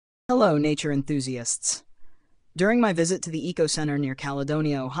Hello, nature enthusiasts. During my visit to the Eco Center near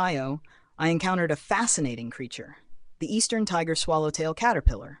Caledonia, Ohio, I encountered a fascinating creature, the Eastern Tiger Swallowtail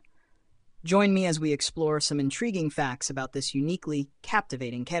caterpillar. Join me as we explore some intriguing facts about this uniquely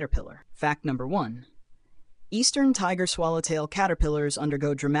captivating caterpillar. Fact number 1. Eastern Tiger Swallowtail caterpillars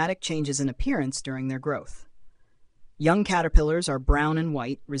undergo dramatic changes in appearance during their growth. Young caterpillars are brown and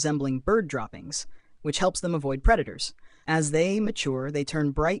white, resembling bird droppings, which helps them avoid predators. As they mature, they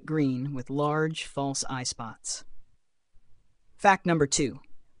turn bright green with large, false eye spots. Fact number 2.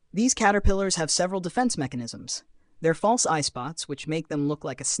 These caterpillars have several defense mechanisms. Their false eye spots, which make them look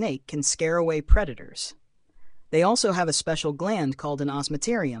like a snake, can scare away predators. They also have a special gland called an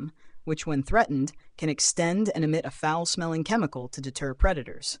osmeterium, which, when threatened, can extend and emit a foul-smelling chemical to deter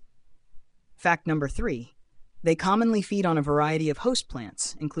predators. Fact number 3. They commonly feed on a variety of host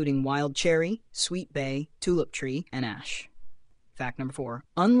plants, including wild cherry, sweet bay, tulip tree, and ash. Fact number 4.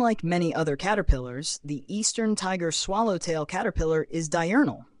 Unlike many other caterpillars, the Eastern Tiger Swallowtail caterpillar is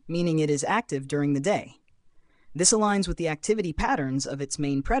diurnal, meaning it is active during the day. This aligns with the activity patterns of its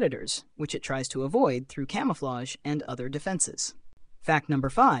main predators, which it tries to avoid through camouflage and other defenses. Fact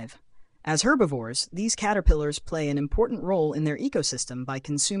number 5. As herbivores, these caterpillars play an important role in their ecosystem by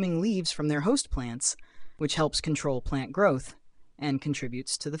consuming leaves from their host plants, which helps control plant growth and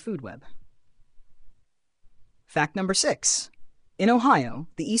contributes to the food web. Fact number 6. In Ohio,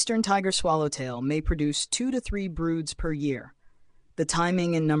 the Eastern Tiger Swallowtail may produce 2 to 3 broods per year. The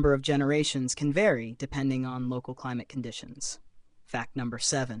timing and number of generations can vary depending on local climate conditions. Fact number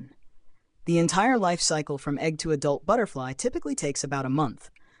 7. The entire life cycle from egg to adult butterfly typically takes about a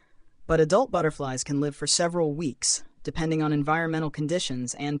month, but adult butterflies can live for several weeks, depending on environmental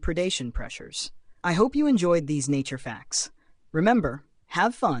conditions and predation pressures. I hope you enjoyed these nature facts. Remember,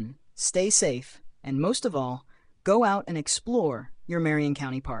 have fun, stay safe, and most of all, go out and explore your Marion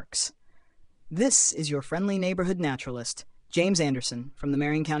County parks. This is your friendly neighborhood naturalist, James Anderson from the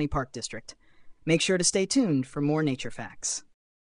Marion County Park District. Make sure to stay tuned for more nature facts.